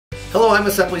Hello, I'm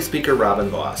Assembly Speaker Robin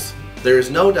Voss. There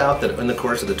is no doubt that in the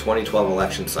course of the 2012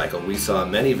 election cycle we saw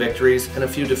many victories and a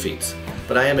few defeats,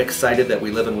 but I am excited that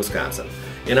we live in Wisconsin.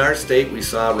 In our state we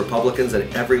saw Republicans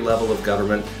at every level of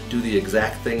government do the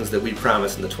exact things that we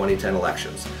promised in the 2010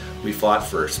 elections. We fought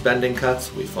for spending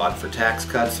cuts, we fought for tax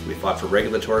cuts, we fought for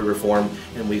regulatory reform,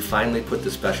 and we finally put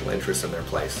the special interests in their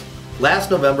place.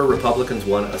 Last November, Republicans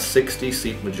won a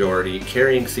 60-seat majority,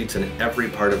 carrying seats in every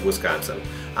part of Wisconsin.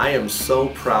 I am so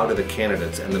proud of the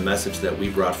candidates and the message that we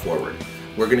brought forward.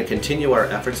 We're going to continue our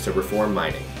efforts to reform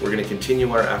mining. We're going to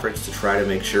continue our efforts to try to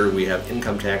make sure we have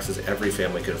income taxes every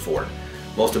family can afford.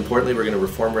 Most importantly, we're going to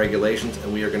reform regulations,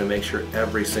 and we are going to make sure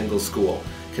every single school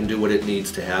can do what it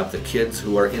needs to have the kids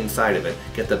who are inside of it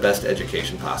get the best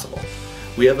education possible.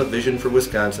 We have a vision for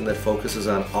Wisconsin that focuses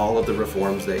on all of the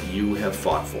reforms that you have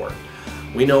fought for.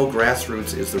 We know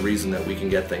grassroots is the reason that we can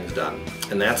get things done,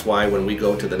 and that's why when we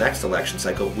go to the next election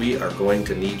cycle, we are going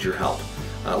to need your help.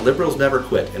 Liberals never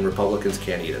quit, and Republicans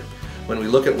can't either. When we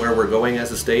look at where we're going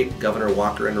as a state, Governor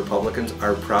Walker and Republicans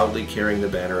are proudly carrying the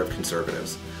banner of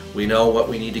conservatives. We know what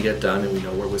we need to get done, and we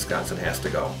know where Wisconsin has to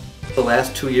go. The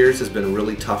last 2 years has been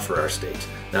really tough for our state.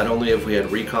 Not only have we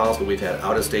had recalls, but we've had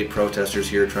out-of-state protesters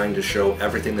here trying to show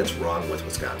everything that's wrong with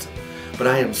Wisconsin. But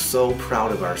I am so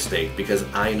proud of our state because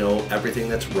I know everything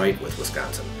that's right with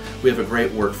Wisconsin. We have a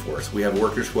great workforce. We have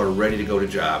workers who are ready to go to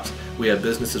jobs. We have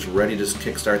businesses ready to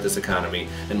kickstart this economy.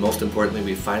 And most importantly,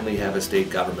 we finally have a state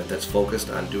government that's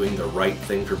focused on doing the right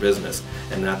thing for business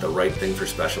and not the right thing for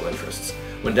special interests.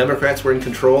 When Democrats were in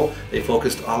control, they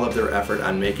focused all of their effort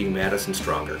on making Madison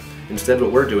stronger. Instead,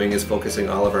 what we're doing is focusing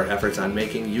all of our efforts on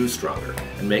making you stronger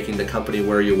and making the company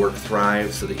where you work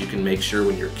thrive so that you can make sure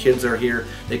when your kids are here,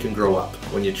 they can grow up.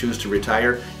 When you choose to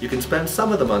retire, you can spend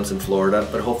some of the months in Florida,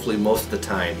 but hopefully most of the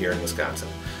time here in Wisconsin.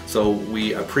 So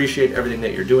we appreciate everything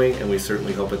that you're doing, and we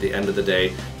certainly hope at the end of the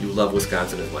day you love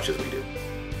Wisconsin as much as we do.